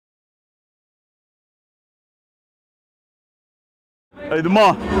Hey,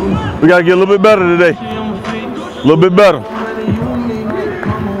 Demar, we got to get a little bit better today. A little bit better.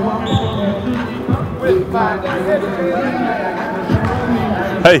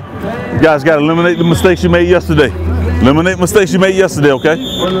 Hey, you guys got to eliminate the mistakes you made yesterday. Eliminate mistakes you made yesterday, okay?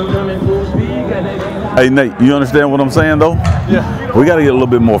 Hey, Nate, you understand what I'm saying, though? Yeah. We got to get a little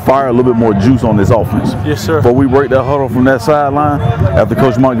bit more fire, a little bit more juice on this offense. Yes, sir. Before we break that huddle from that sideline, after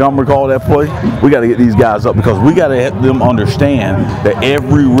Coach Montgomery called that play, we got to get these guys up because we got to help them understand that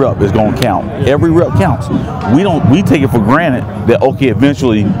every rep is going to count. Every rep counts. We take it for granted that, okay,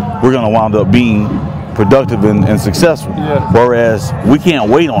 eventually we're going to wind up being productive and successful. Yeah. Whereas we can't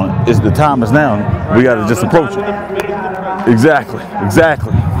wait on it. It's the time is now. We got to just approach it. Exactly.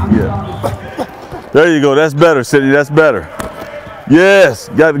 Yeah. There you go. That's better, Sidney. That's better. Yes.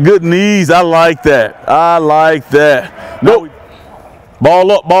 Got good knees. I like that. Go.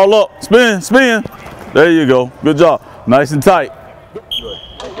 Ball up. Spin. There you go. Good job. Nice and tight.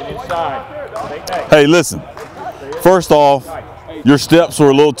 Hey, listen. First off, your steps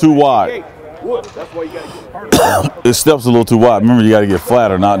were a little too wide. His steps a little too wide. Remember, you got to get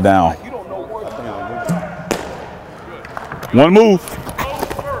flatter, not down. One move.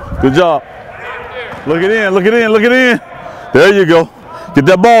 Good job. Look it in. There you go. Get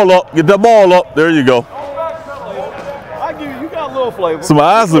that ball up. There you go. I give you got a little flavor. Some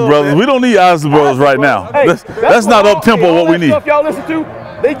Isley brothers. We don't need Isley brothers right now. Hey, that's not up tempo what we need. Stuff y'all listen to,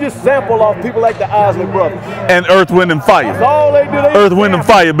 they just sample off people like the Isley brothers. And Earth, Wind, and Fire. That's all they do. Earth, Wind, and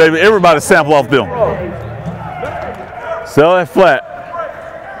Fire, baby. Everybody sample off them. Sell that flat.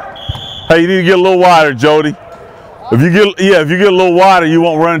 Hey, you need to get a little wider, Jody. If you get a little wider, you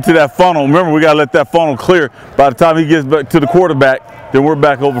won't run into that funnel. Remember, we gotta let that funnel clear. By the time he gets back to the quarterback, then we're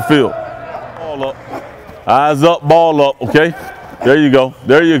back over field. Ball up. Eyes up, ball up, okay? There you go.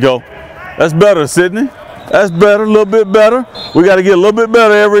 That's better, Sidney. That's better, a little bit better. We gotta get a little bit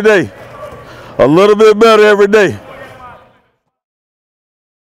better every day. A little bit better every day.